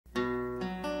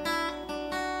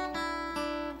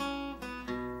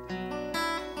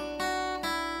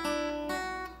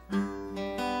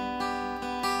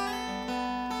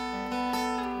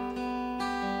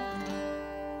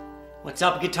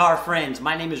What's up, guitar friends?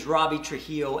 My name is Robbie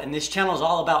Trujillo, and this channel is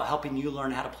all about helping you learn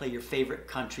how to play your favorite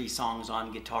country songs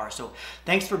on guitar. So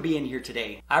thanks for being here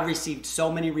today. I've received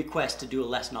so many requests to do a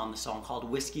lesson on the song called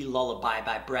Whiskey Lullaby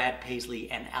by Brad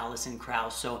Paisley and Alison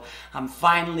Krauss. So I'm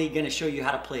finally going to show you how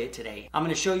to play it today. I'm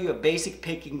going to show you a basic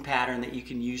picking pattern that you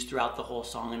can use throughout the whole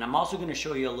song, and I'm also going to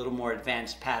show you a little more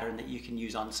advanced pattern that you can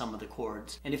use on some of the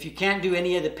chords. And if you can't do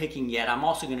any of the picking yet, I'm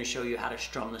also going to show you how to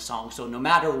strum the song. So no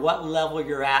matter what level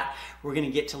you're at, we're going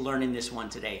to get to learning this one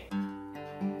today.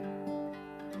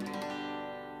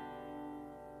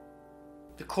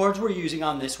 The chords we're using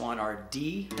on this one are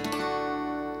D,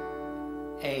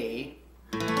 A,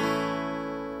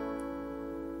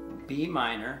 B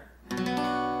minor,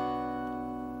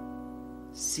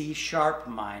 C sharp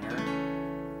minor.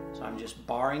 So I'm just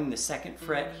barring the second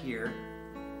fret here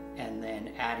and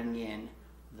then adding in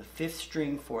the 5th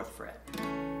string 4th fret.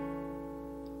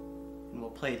 And we'll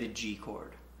play the G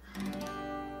chord.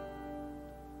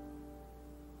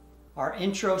 Our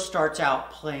intro starts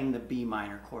out playing the B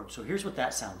minor chord, so here's what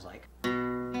that sounds like.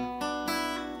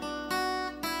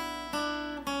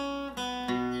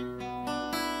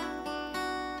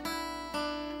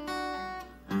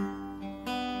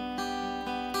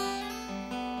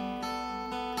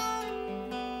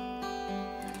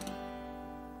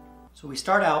 So we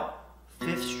start out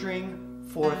 5th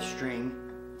string, 4th string,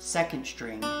 2nd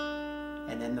string,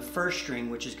 and then the 1st string,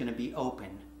 which is going to be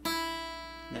open.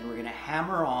 Then we're going to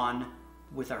hammer on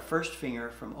with our 1st finger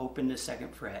from open to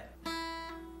 2nd fret.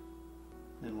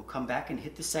 Then we'll come back and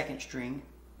hit the 2nd string,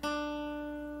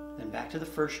 then back to the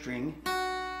 1st string,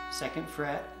 2nd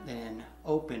fret, then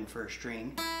open 1st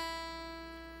string,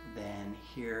 then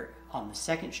here on the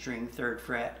 2nd string, 3rd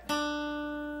fret,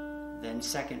 then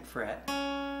 2nd fret,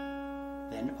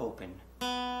 then open.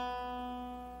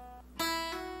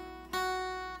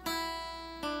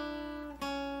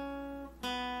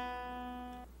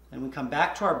 Then we come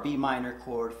back to our B minor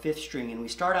chord, 5th string, and we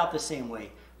start out the same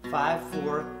way. 5,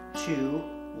 4, 2,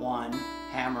 1,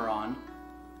 hammer on,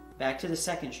 back to the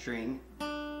 2nd string,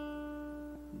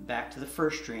 back to the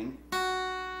 1st string,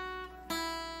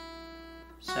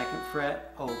 2nd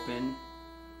fret, open,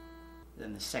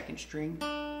 then the 2nd string,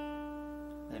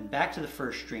 then back to the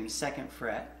 1st string, 2nd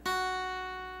fret,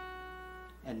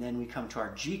 and then we come to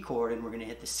our G chord, and we're going to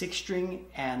hit the 6th string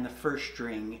and the 1st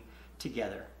string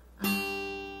together.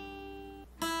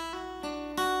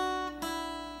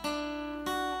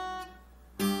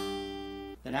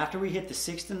 Then after we hit the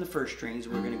 6th and the 1st strings,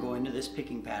 we're going to go into this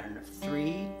picking pattern of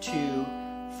 3, 2,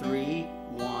 3,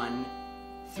 1,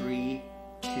 3,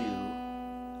 2,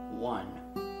 1.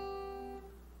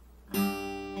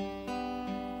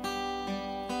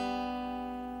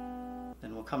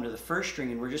 Then we'll come to the 1st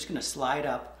string and we're just going to slide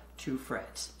up 2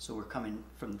 frets. So we're coming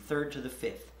from the 3rd to the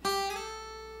 5th.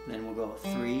 Then we'll go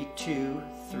 3, 2,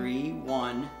 3,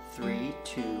 1, 3,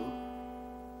 2.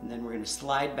 And then we're going to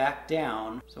slide back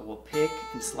down. So we'll pick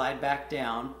and slide back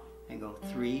down and go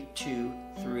 3, 2,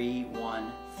 3,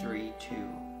 1, 3, 2.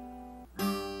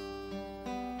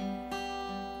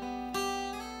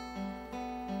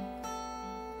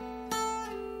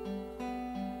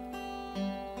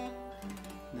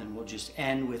 And then we'll just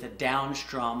end with a down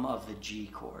strum of the G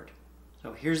chord.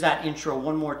 So here's that intro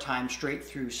one more time, straight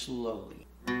through slowly.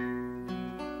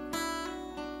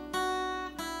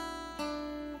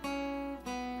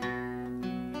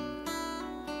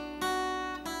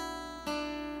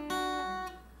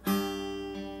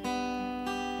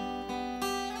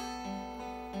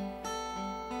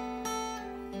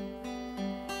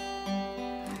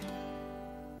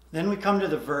 Then we come to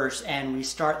the verse and we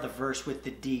start the verse with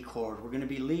the D chord. We're going to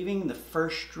be leaving the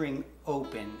 1st string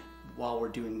open while we're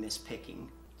doing this picking.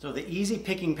 So the easy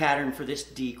picking pattern for this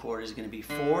D chord is going to be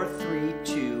 4, 3,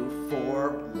 2,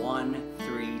 4, 1,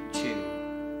 3, 2.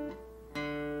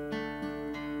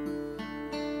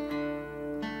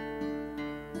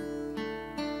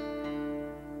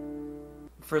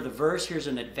 For the verse, here's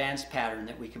an advanced pattern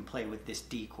that we can play with this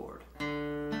D chord.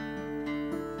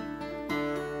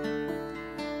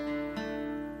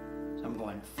 So I'm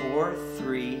going 4,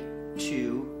 3,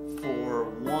 2, 4,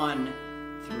 1,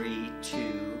 3,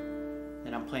 2.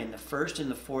 Then I'm playing the 1st and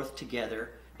the 4th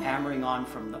together, hammering on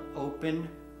from the open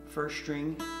 1st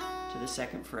string to the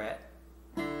 2nd fret.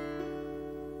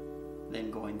 Then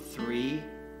going 3,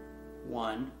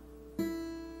 1.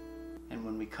 And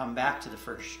when we come back to the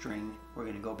 1st string, we're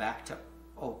going to go back to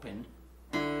open.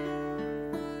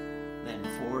 Then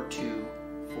 4, 2,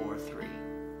 4, 3.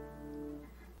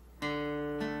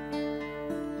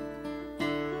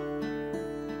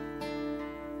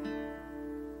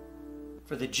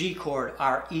 For the G chord,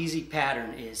 our easy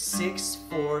pattern is 6,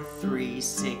 4, 3,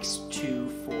 6, 2,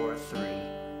 4, 3.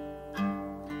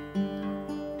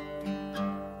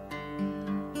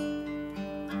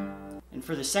 And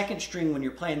for the second string, when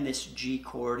you're playing this G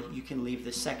chord, you can leave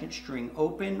the second string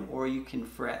open or you can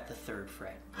fret the 3rd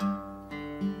fret.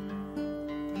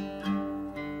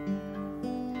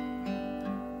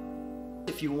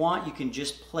 If you want, you can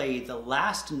just play the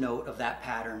last note of that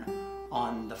pattern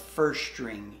on the 1st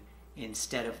string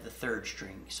instead of the 3rd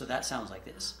string. So that sounds like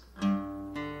this.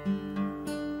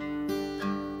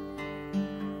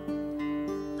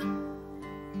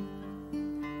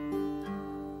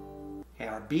 Okay,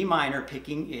 our B minor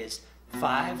picking is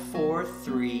 5, 4,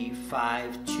 3,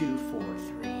 5, 2, 4,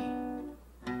 3.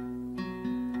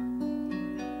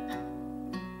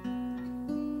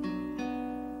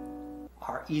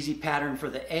 Our easy pattern for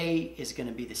the A is going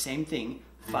to be the same thing.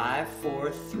 5, 4,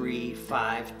 3,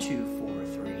 5, 2, 4,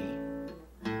 3.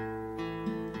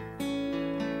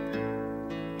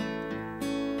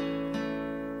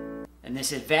 And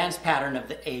this advanced pattern of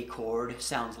the A chord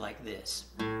sounds like this.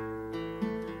 So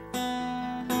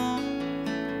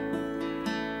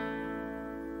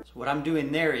what I'm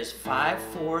doing there is 5,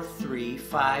 4, 3,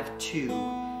 5, 2,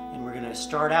 and we're going to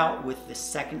start out with the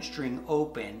 2nd string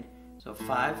open. So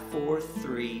 5, 4,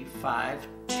 3, 5,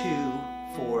 2,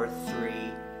 4, 3.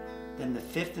 Then the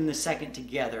 5th and the 2nd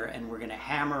together, and we're going to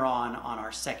hammer on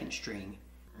our 2nd string.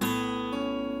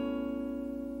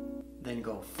 Then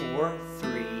go 4,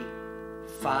 3,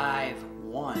 5,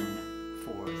 1,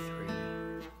 4, 3.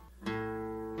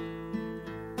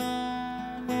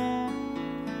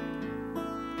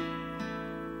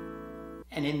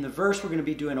 And in the verse, we're going to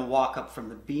be doing a walk up from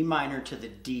the B minor to the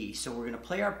D. So we're going to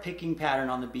play our picking pattern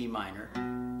on the B minor.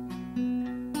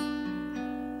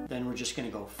 Then we're just going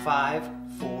to go 5,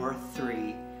 4,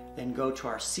 3. Then go to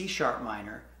our C sharp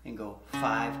minor and go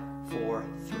 5, 4,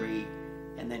 3.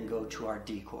 And then go to our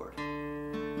D chord.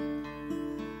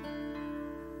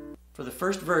 For the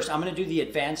first verse, I'm going to do the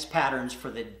advanced patterns for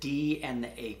the D and the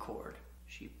A chord.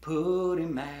 She put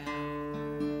him out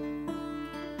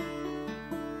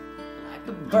like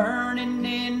the burning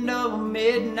end of a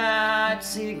midnight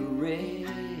cigarette.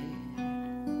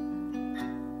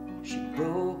 She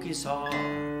broke his heart.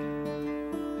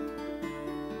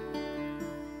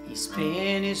 He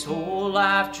spent his whole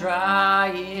life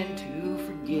trying to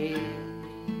forget.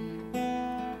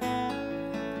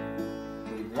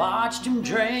 Watched him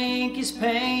drink his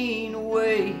pain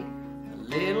away a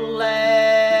little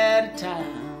at a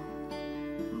time,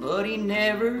 but he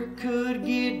never could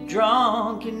get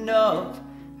drunk enough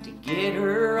to get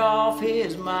her off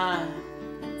his mind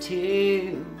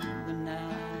until the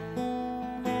night.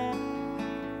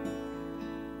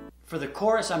 For the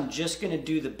chorus, I'm just going to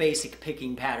do the basic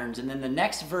picking patterns, and then the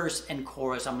next verse and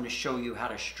chorus I'm going to show you how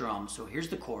to strum. So here's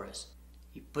the chorus.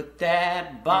 He put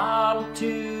that bottle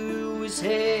to his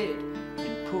head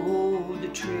and pulled the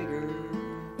trigger,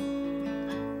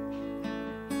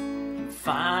 and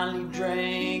finally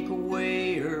drank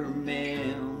away her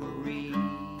memory.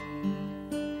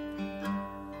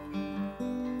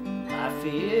 Life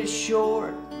is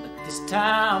short, but this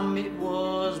time it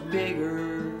was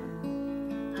bigger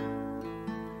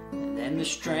than the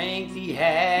strength he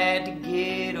had to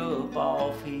get up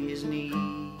off his knees.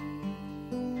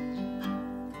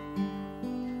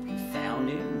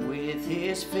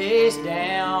 His face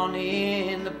down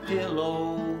in the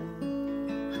pillow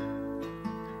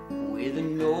with a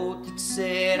note that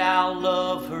said, I'll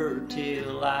love her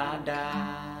till I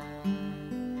die.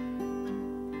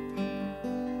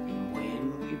 And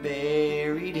when we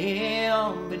buried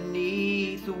him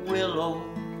beneath the willow,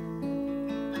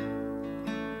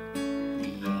 the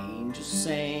angels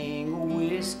sang a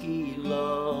whiskey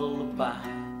lullaby.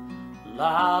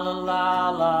 La la la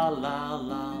la la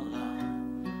la.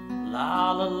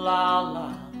 La la la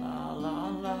la la la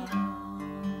la.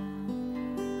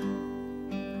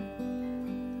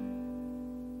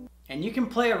 And you can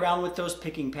play around with those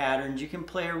picking patterns. You can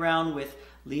play around with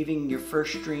leaving your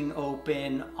 1st string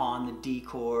open on the D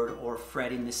chord or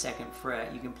fretting the 2nd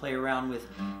fret. You can play around with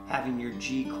having your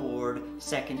G chord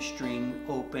 2nd string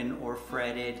open or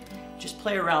fretted. Just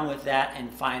play around with that and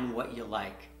find what you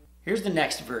like. Here's the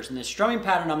next verse, and the strumming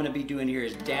pattern I'm going to be doing here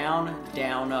is down,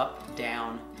 down, up,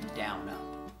 down, down,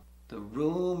 up. The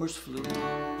rumors flew,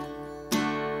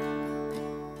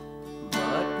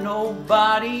 but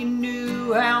nobody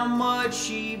knew how much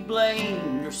she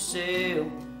blamed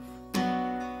herself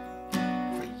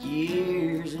for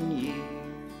years and years.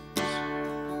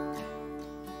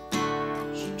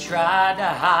 She tried to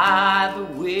hide the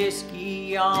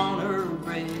whiskey on her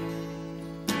breath.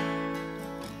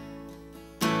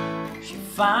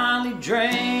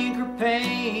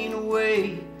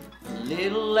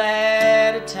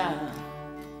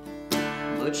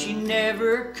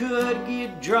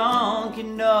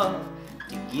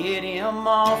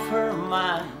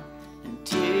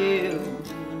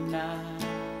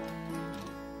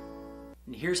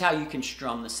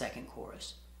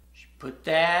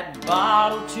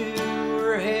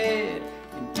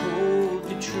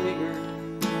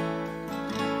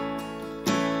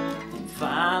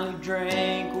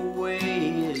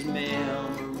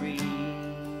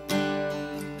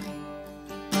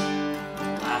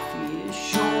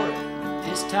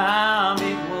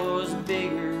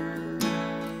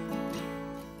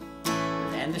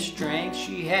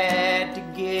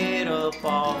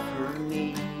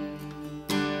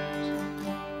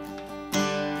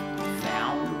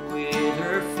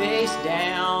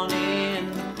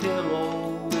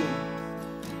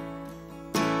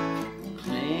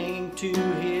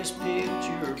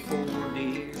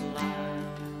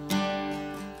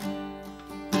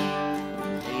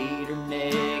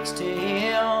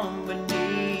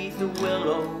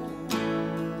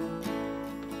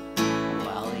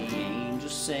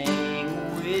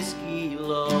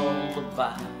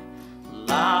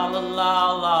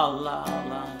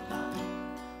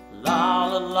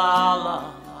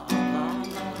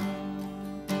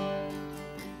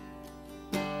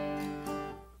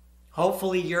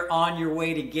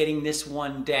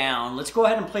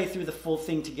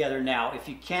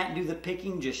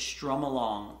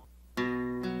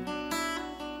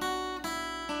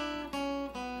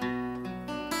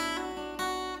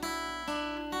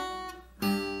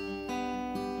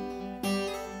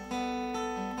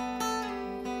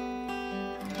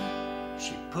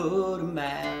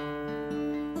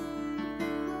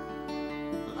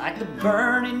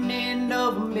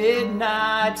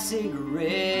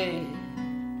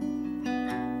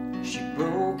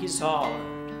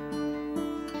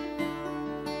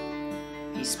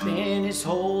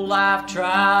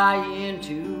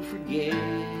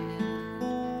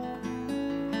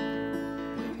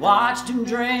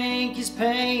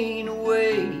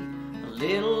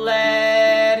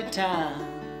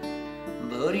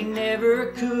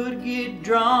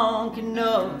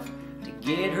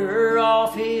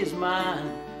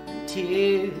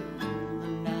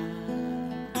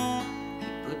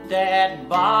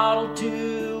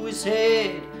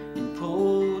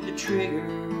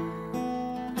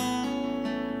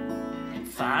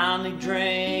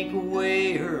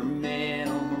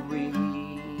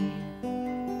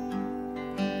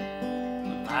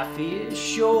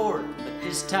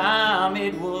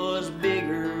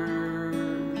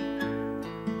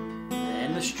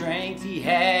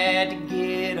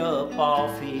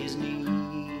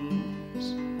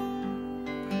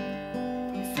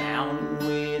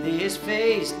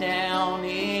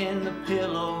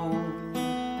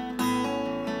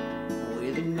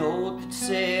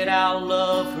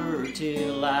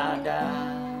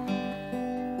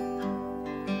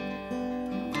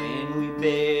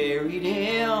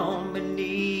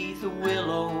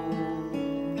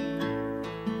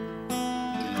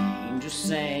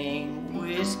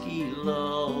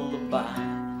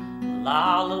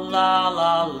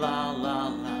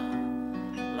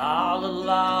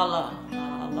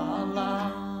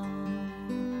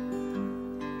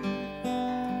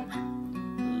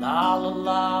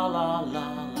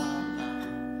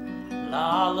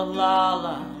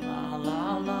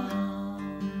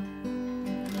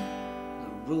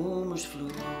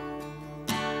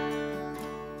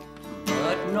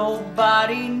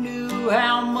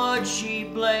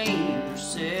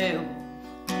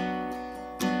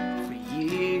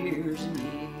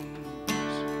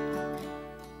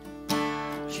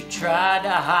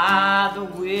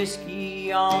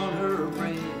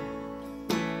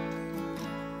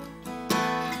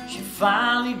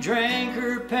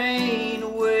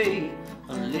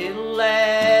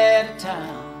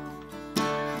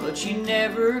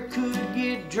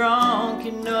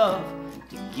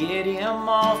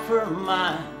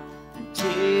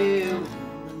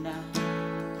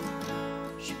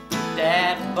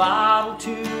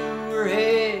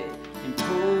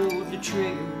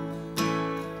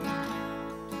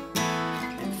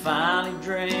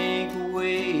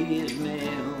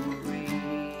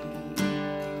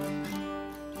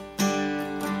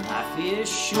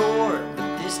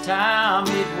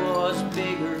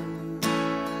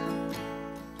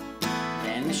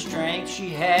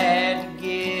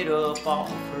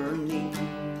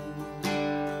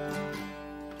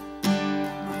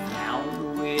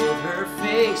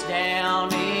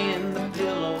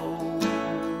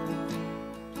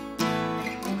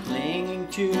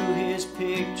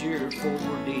 for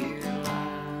dear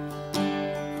life.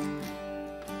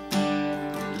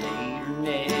 Laid her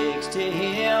next to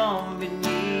him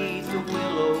beneath the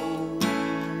willow,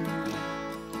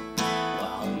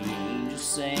 while the angels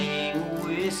sang a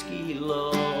whiskey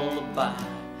lullaby.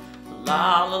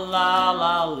 La la la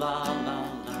la la la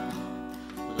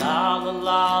la la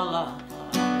la la la.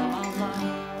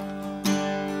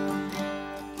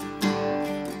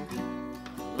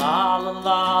 La la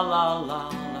la la la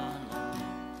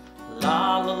la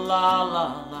la la la la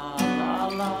la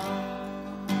la.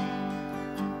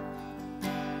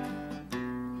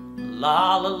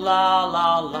 La la la la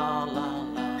la la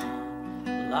la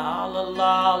la la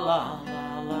la la.